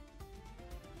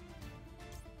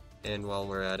 And while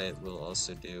we're at it, we'll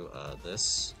also do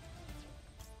this.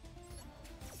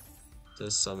 To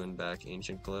summon back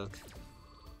Ancient Cloak.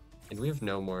 And we have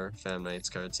no more Fam Knights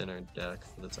cards in our deck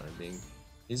for the time being.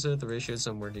 These are the ratios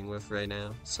I'm working with right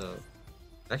now, so...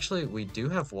 Actually, we do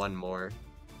have one more.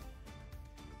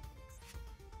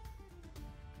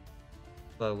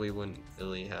 But we wouldn't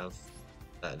really have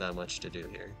that much to do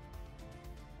here.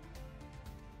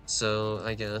 So,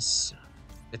 I guess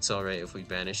it's alright if we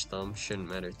banish them, shouldn't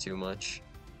matter too much.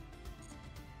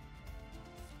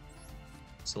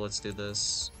 So let's do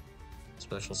this.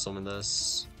 Special summon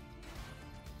this.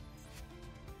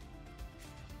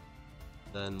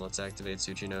 Then let's activate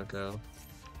Tsuchinoko.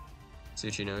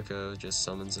 Tsuchinoko just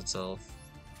summons itself.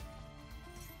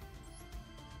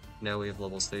 Now we have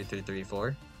levels 3 through 3,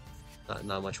 4.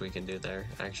 Not much we can do there,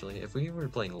 actually. If we were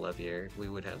playing Levier, we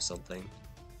would have something.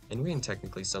 And we can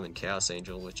technically summon Chaos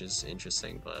Angel, which is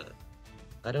interesting, but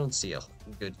I don't see a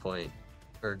good point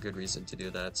or a good reason to do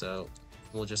that, so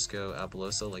we'll just go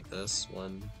Apollosa like this.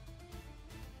 1,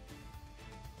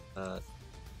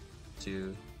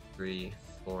 2, 3,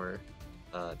 4.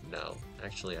 No.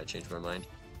 Actually, I changed my mind.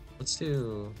 Let's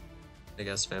do, I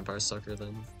guess, Vampire Sucker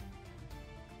then.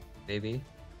 Maybe.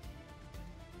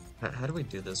 How do we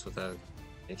do this without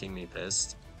making me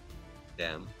pissed?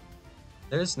 Damn.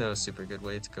 There's no super good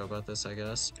way to go about this, I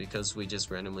guess, because we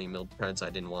just randomly milled cards I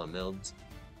didn't want milled.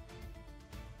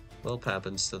 Well, it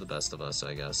happens to the best of us,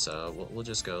 I guess, so we'll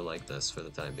just go like this for the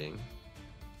time being.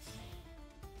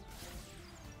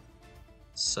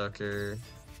 Sucker.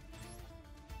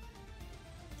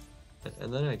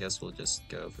 And then I guess we'll just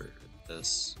go for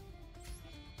this.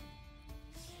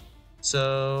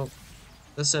 So,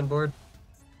 the send board,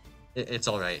 it's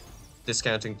alright.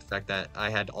 Discounting the fact that I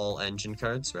had all engine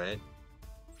cards, right?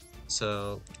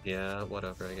 So, yeah,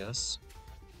 whatever, I guess.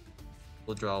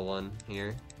 We'll draw one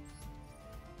here.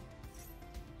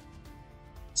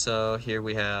 So, here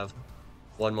we have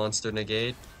one monster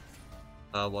negate,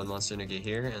 one monster negate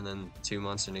here, and then 2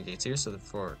 monster negates here, so the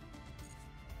 4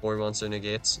 monster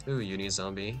negates. Ooh, Uni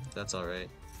Zombie, that's alright.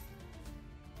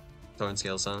 Thorn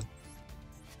Scale Song.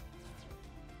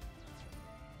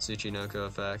 Tsuchinoko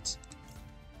effect.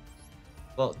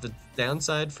 Well, the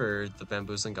downside for the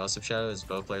Bamboozling Gossip Shadow is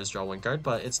both players draw 1 card,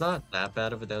 but it's not that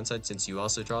bad of a downside since you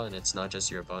also draw and it's not just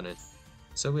your opponent.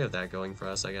 So we have that going for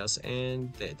us, I guess,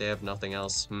 and they have nothing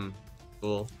else.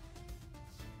 Cool.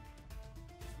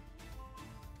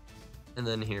 And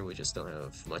then here we just don't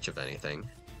have much of anything.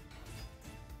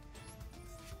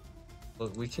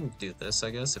 But we can do this,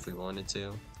 I guess, if we wanted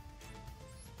to.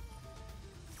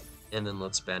 And then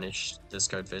let's banish this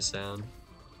card face down.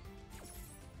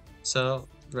 So,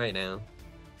 right now,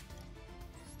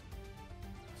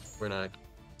 we're not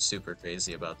super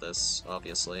crazy about this,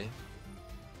 obviously.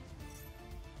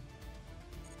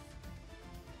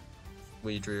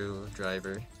 We drew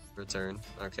driver, return,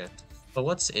 okay. But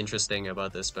what's interesting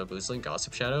about this Bamboozling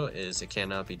Gossip Shadow is it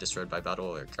cannot be destroyed by battle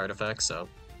or card effects, so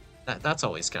that's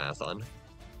always kind of fun.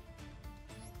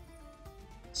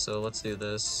 So let's do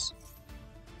this.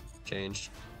 Change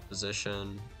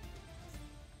position.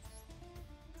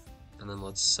 And then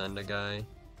let's send a guy.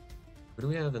 Who do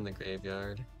we have in the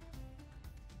graveyard?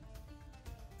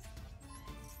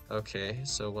 Okay,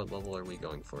 so what level are we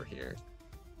going for here?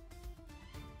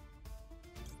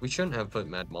 We shouldn't have put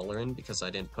Mad Muller in because I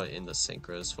didn't put in the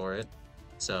synchros for it.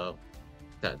 So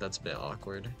that's a bit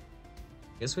awkward.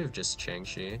 I guess we have just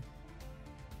Changshi.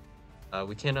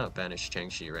 We cannot banish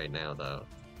Changshi right now though.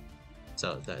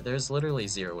 So there's literally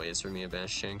 0 ways for me to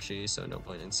banish Changshi, so no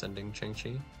point in sending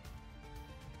Changshi.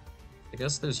 I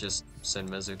guess there's just send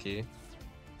Mezuki.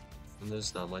 And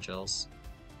there's not much else.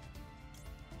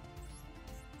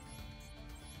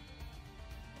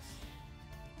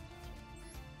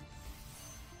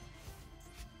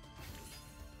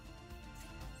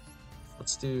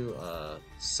 Let's do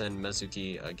send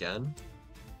Mezuki again,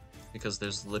 because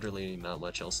there's literally not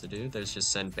much else to do. There's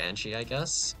just send Banshee, I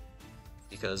guess,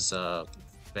 because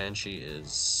Banshee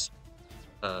is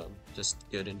just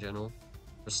good in general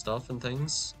for stuff and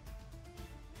things.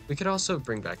 We could also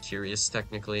bring back Curious,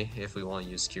 technically, if we want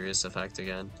to use Curious effect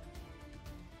again.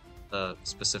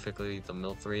 Specifically the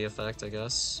Mill 3 effect, I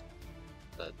guess.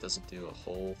 That doesn't do a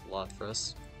whole lot for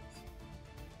us.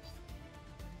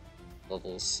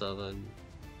 Level 7,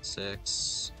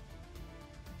 6.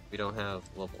 We don't have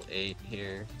level 8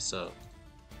 here, so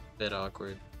a bit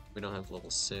awkward. We don't have level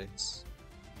 6.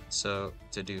 So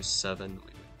to do 7, we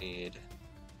would need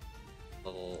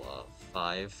level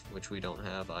 5, which we don't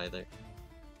have either.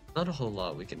 Not a whole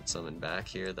lot we can summon back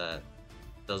here that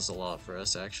does a lot for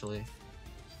us, actually.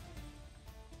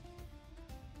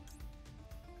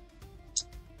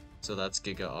 So that's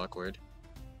giga awkward.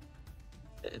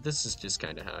 This is just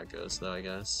kind of how it goes, though, I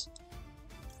guess.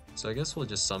 So I guess we'll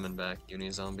just summon back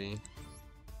Uni-Zombie.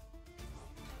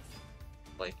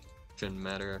 Like, shouldn't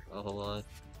matter a whole lot,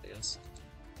 I guess.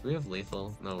 Do we have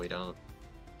lethal? No, we don't.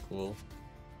 Cool.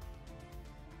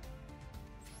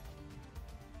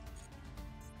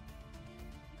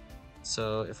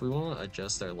 So if we want to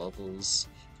adjust our levels,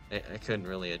 I couldn't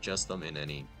really adjust them in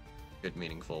any good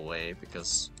meaningful way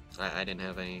because I didn't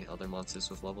have any other monsters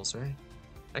with levels, right?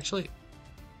 Actually,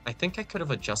 I think I could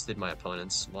have adjusted my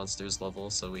opponent's monster's level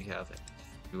so we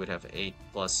would have 8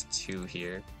 plus 2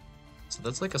 here. So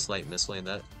that's like a slight misplay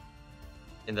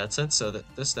in that sense, so that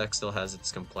this deck still has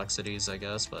its complexities, I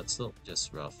guess, but it's still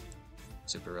just rough.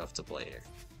 Super rough to play here.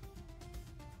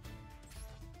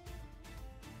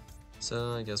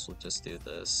 So I guess we'll just do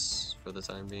this for the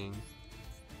time being.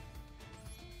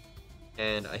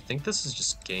 And I think this is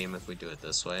just game if we do it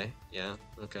this way. Yeah,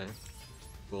 okay.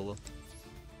 Cool.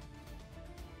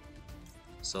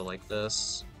 So like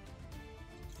this.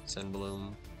 Send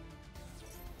Bloom.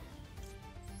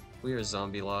 We are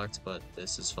zombie locked, but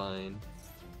this is fine.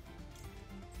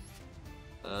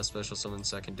 Special summon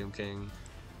second Doom King.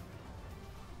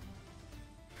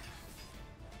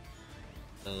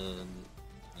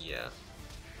 Yeah.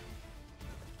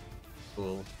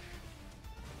 Cool.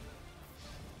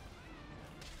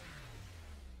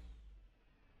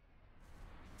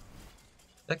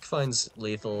 Deck finds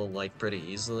lethal like pretty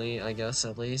easily, I guess,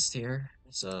 at least here.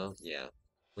 So yeah,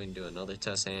 we can do another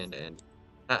test hand, and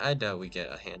I doubt we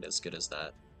get a hand as good as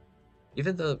that.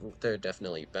 Even though there are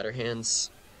definitely better hands,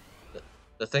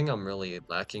 the thing I'm really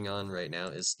lacking on right now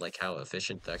is like how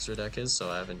efficient the extra deck is,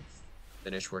 so I haven't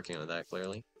finished working on that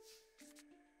clearly.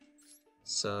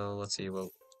 So let's see, what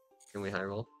can we high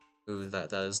roll? Ooh,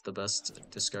 that is the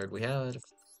best discard we had.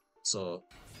 So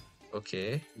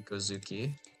okay,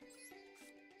 Gozuki.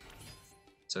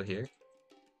 So here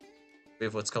we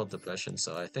have what's called depression,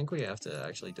 so I think we have to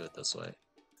actually do it this way.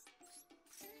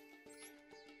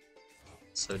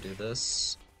 So do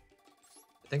this.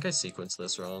 I think I sequenced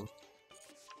this wrong.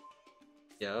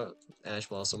 Yeah, Ash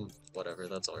Blossom, whatever,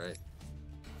 that's alright.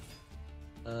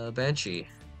 Banshee.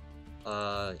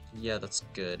 Yeah, that's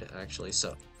good, actually.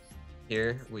 So,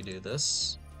 here, we do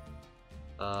this.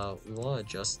 We want to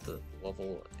adjust the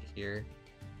level here.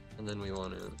 And then we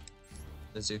want to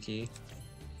Mizuki.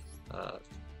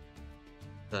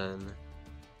 Then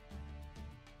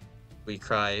we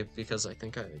cry because I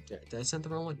think did I send the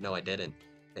wrong one? No, I didn't.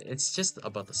 It's just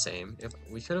about the same. If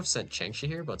we could have sent Chengshi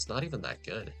here, but it's not even that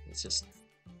good. It's just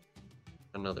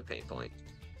another pain point.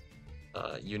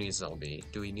 Uni-Zombie.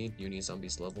 Do we need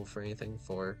Uni-Zombie's level for anything?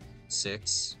 4,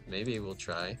 6? Maybe we'll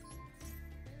try.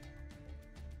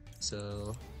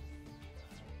 So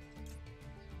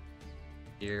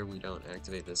here we don't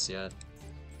activate this yet.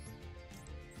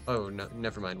 Oh, no,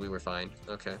 never mind, we were fine.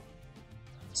 Okay.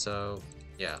 So,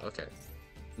 yeah, okay.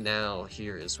 Now,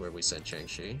 here is where we send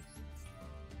Changshi.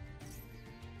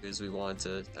 Because we want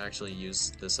to actually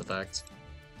use this effect.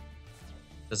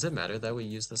 Does it matter that we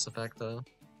use this effect, though?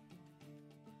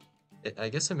 I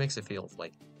guess it makes it feel,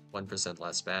 like, 1%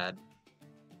 less bad.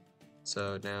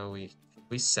 So now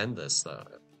we send this, though.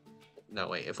 No,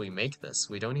 wait, if we make this,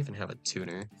 we don't even have a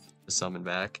tuner to summon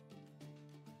back.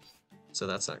 So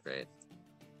that's not great.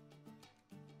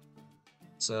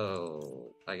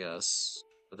 So, I guess,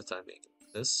 for the time being,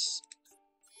 this...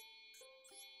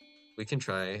 We can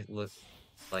try,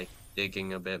 like,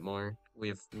 digging a bit more.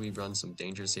 We run some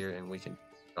dangers here, and we can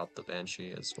drop the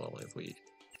Banshee as well if we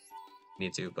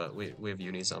need to, but we have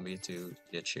Uni-Zombie to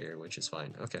ditch here, which is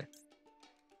fine. Okay.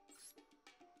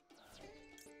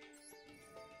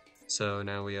 So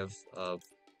now we have a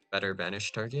better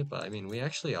banish target, but I mean, we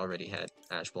actually already had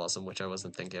Ash Blossom, which I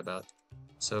wasn't thinking about.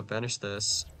 So banish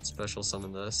this, special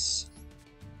summon this,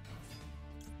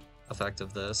 effect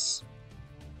of this,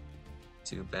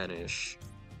 to banish.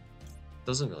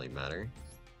 Doesn't really matter.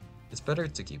 It's better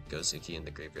to keep Gozuki in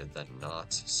the graveyard than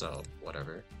not, so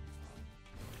whatever.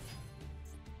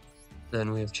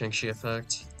 Then we have Chengshi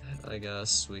effect. I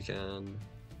guess we can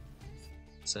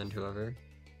send whoever.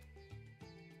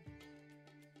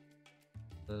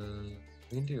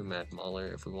 We can do Mad Mauler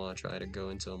if we want to try to go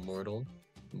into Immortal.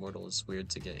 Immortal is weird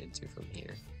to get into from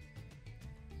here.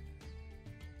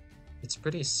 It's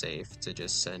pretty safe to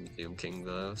just send Doom King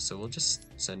though, so we'll just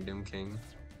send Doom King.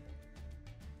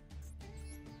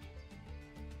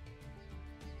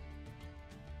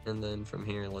 And then from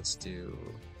here, let's do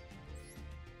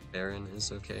Baron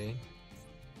is okay.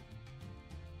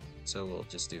 So we'll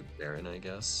just do Baron, I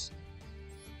guess.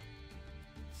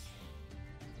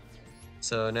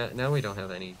 So now we don't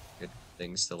have any good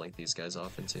things to link these guys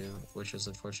off into, which is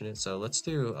unfortunate. So let's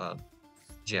do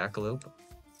Jackalope.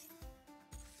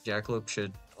 Jackalope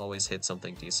should always hit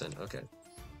something decent. Okay.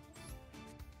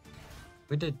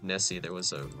 We did Nessie, there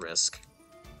was a risk.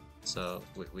 So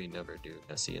we never do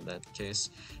Nessie in that case.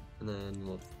 And then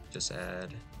we'll just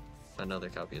add another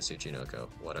copy of Tsuchinoko,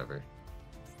 whatever.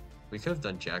 We could have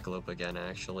done Jackalope again,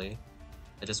 actually.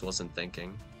 I just wasn't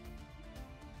thinking.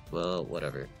 Well,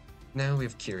 whatever. Now we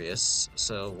have Curious.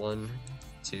 So 1,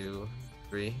 2,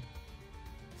 3.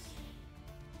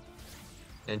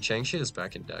 And Changshi is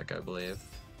back in deck, I believe.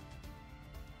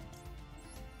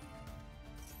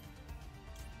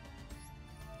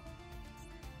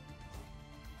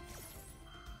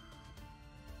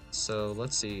 So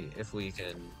let's see if we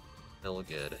can mill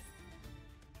good.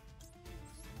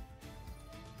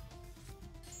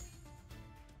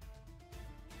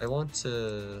 I want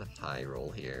to high roll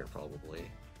here, probably.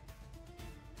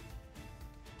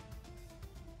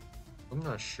 I'm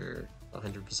not sure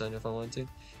 100% if I want to.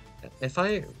 If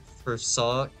I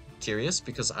foresaw Curious,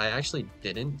 because I actually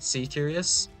didn't see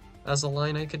Curious as a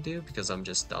line I could do, because I'm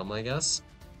just dumb, I guess.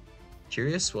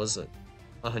 Curious wasn't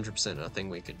 100% a thing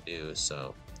we could do,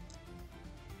 so...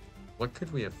 What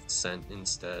could we have sent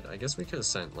instead? I guess we could have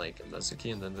sent, like, a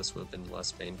Mizuki, and then this would have been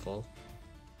less painful.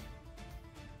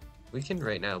 We can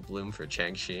right now bloom for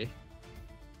Changshi,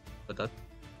 but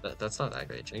that's not that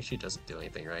great. Changshi doesn't do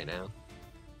anything right now.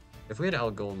 If we had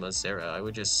Algol Mazera, I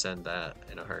would just send that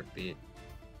in a heartbeat.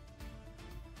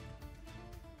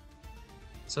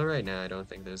 So right now, I don't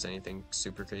think there's anything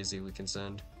super crazy we can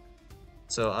send.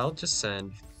 So I'll just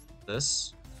send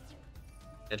this,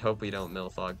 and hope we don't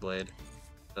mill Fogblade.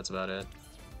 That's about it.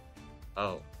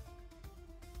 Oh.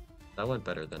 That went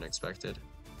better than expected.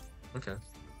 Okay.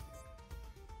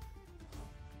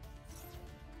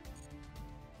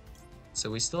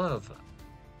 So we still have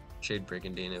Shade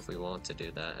Brigandine if we want to do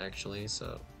that, actually,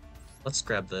 so... Let's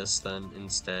grab this, then,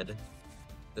 instead.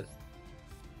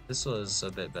 This was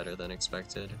a bit better than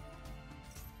expected.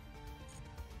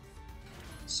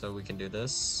 So we can do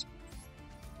this.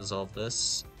 Dissolve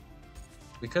this.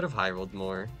 We could have high-rolled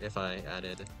more if I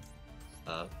added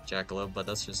Jackalope, but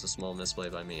that's just a small misplay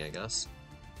by me, I guess.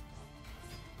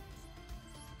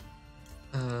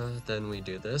 Then we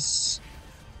do this.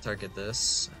 Target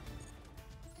this.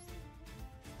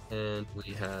 And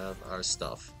we have our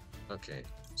stuff. Okay,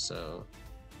 so...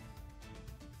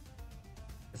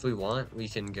 If we want, we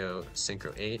can go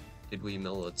Synchro 8. Did we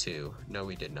mill a 2? No,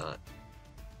 we did not.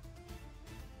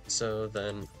 So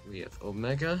then we have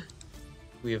Omega.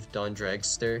 We have Dawn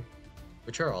Dragster,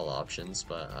 which are all options,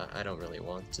 but I don't really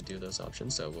want to do those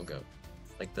options, so we'll go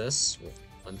like this.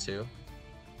 1, 2.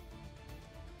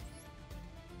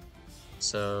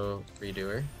 So,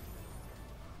 Redoer.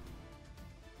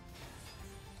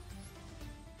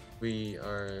 We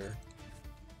are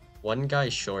one guy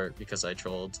short because I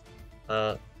trolled.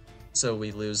 So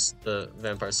we lose the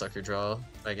Vampire Sucker draw,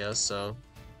 I guess, so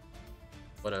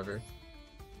whatever.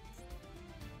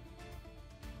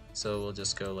 So we'll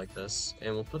just go like this,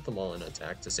 and we'll put them all in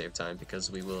attack to save time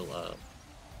because we will,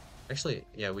 actually,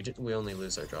 yeah, we only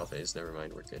lose our draw phase, never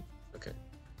mind, we're good. Okay.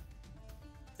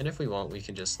 And if we want, we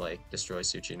can just, like, destroy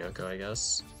Tsuchinoko, I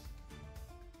guess.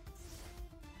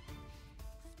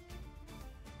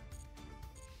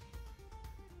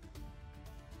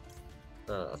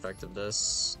 Effect of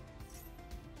this.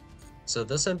 So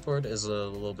this endboard is a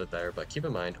little bit better, but keep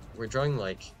in mind, we're drawing,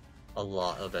 like, a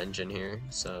lot of engine here,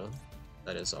 so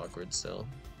that is awkward still.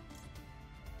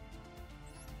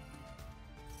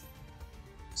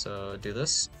 So do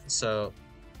this. So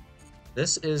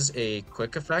this is a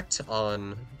quick effect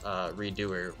on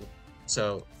Redoer.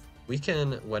 So we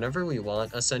can, whenever we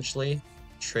want, essentially,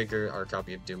 trigger our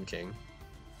copy of Doom King.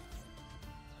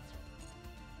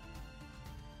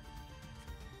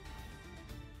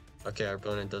 Okay, our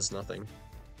opponent does nothing.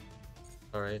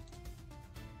 Alright.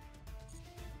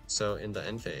 So in the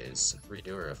end phase,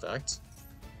 Redoer effect.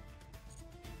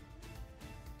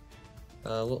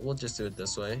 We'll just do it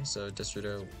this way. So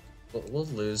Disredo, we'll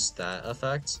lose that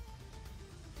effect,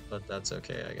 but that's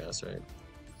okay, I guess, right?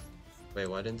 Wait,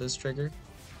 why didn't this trigger?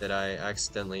 Did I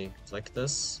accidentally click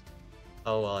this?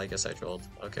 Oh well, I guess I trolled.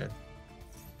 Okay.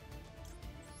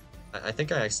 I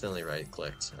think I accidentally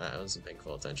right-clicked. I wasn't paying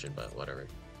full attention, but whatever.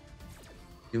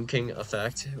 King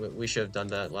effect. We should have done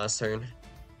that last turn,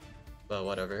 but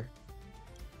whatever.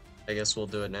 I guess we'll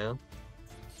do it now.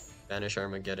 Banish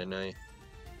Armageddon Knight.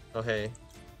 Oh hey,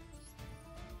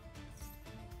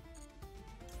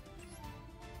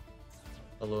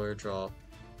 Allure draw.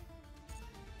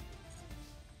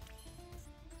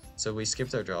 So we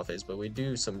skipped our draw phase, but we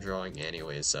do some drawing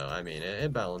anyway, so I mean,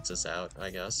 it balances out, I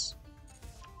guess.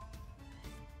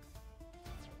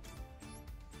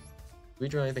 We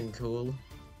draw anything cool?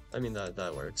 I mean,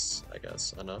 that works, I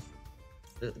guess, enough.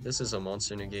 This is a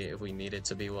monster negate if we need it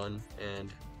to be one,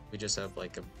 and we just have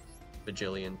like a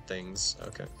bajillion things.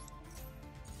 Okay.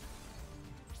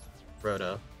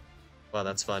 Rhoda. Wow,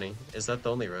 that's funny. Is that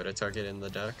the only Rhoda target in the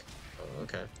deck? Oh,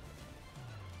 okay.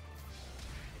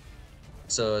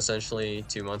 So essentially,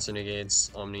 two monster negates,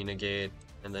 Omni negate,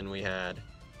 and then we had...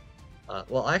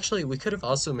 well, actually, we could have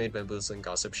also made Bamboozle and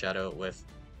Gossip Shadow with...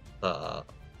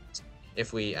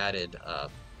 if we added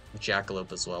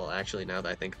Jackalope as well, actually, now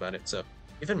that I think about it. So,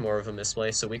 even more of a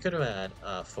misplay. So we could have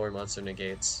had 4 monster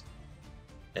negates,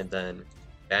 and then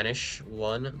banish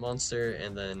 1 monster,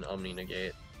 and then Omni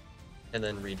negate, and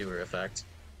then redo her effect.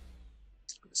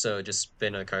 So just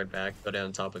spin a card back, put it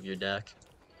on top of your deck.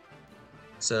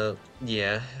 So,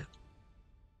 yeah.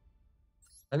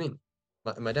 I mean,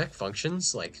 my deck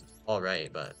functions, like,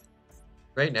 alright, but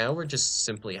right now we're just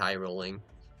simply high rolling.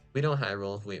 We don't high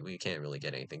roll, we can't really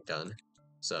get anything done.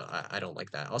 So I don't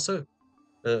like that. Also,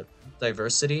 the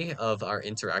diversity of our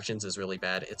interactions is really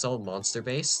bad. It's all monster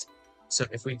based. So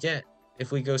if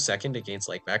we go second against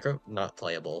like back row, not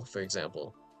playable, for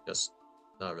example. Just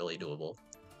not really doable.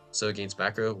 So against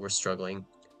back row, we're struggling,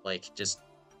 like just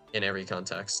in every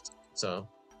context. So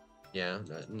yeah,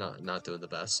 not doing the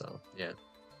best. So yeah.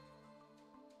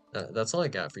 That's all I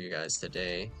got for you guys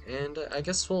today, and I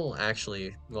guess we'll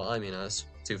actually, well, I mean, I was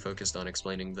too focused on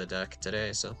explaining the deck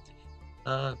today, so,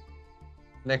 uh,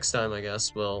 next time, I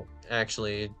guess, we'll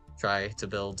actually try to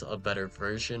build a better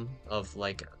version of,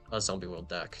 like, a Zombie World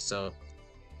deck. So,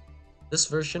 this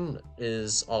version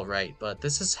is alright, but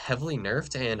this is heavily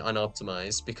nerfed and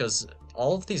unoptimized because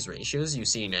all of these ratios you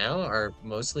see now are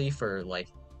mostly for, like,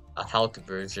 a Hulk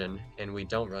version, and we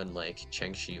don't run, like,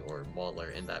 Chengshi or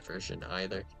Mauler in that version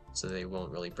either, so they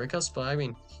won't really brick us, but I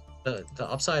mean, the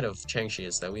upside of Chengshi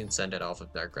is that we can send it off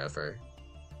of Dark Refer,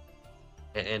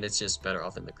 and it's just better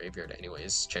off in the graveyard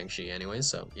anyways, Chengshi anyways,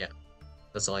 so yeah.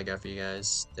 That's all I got for you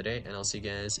guys today, and I'll see you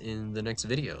guys in the next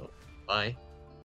video. Bye.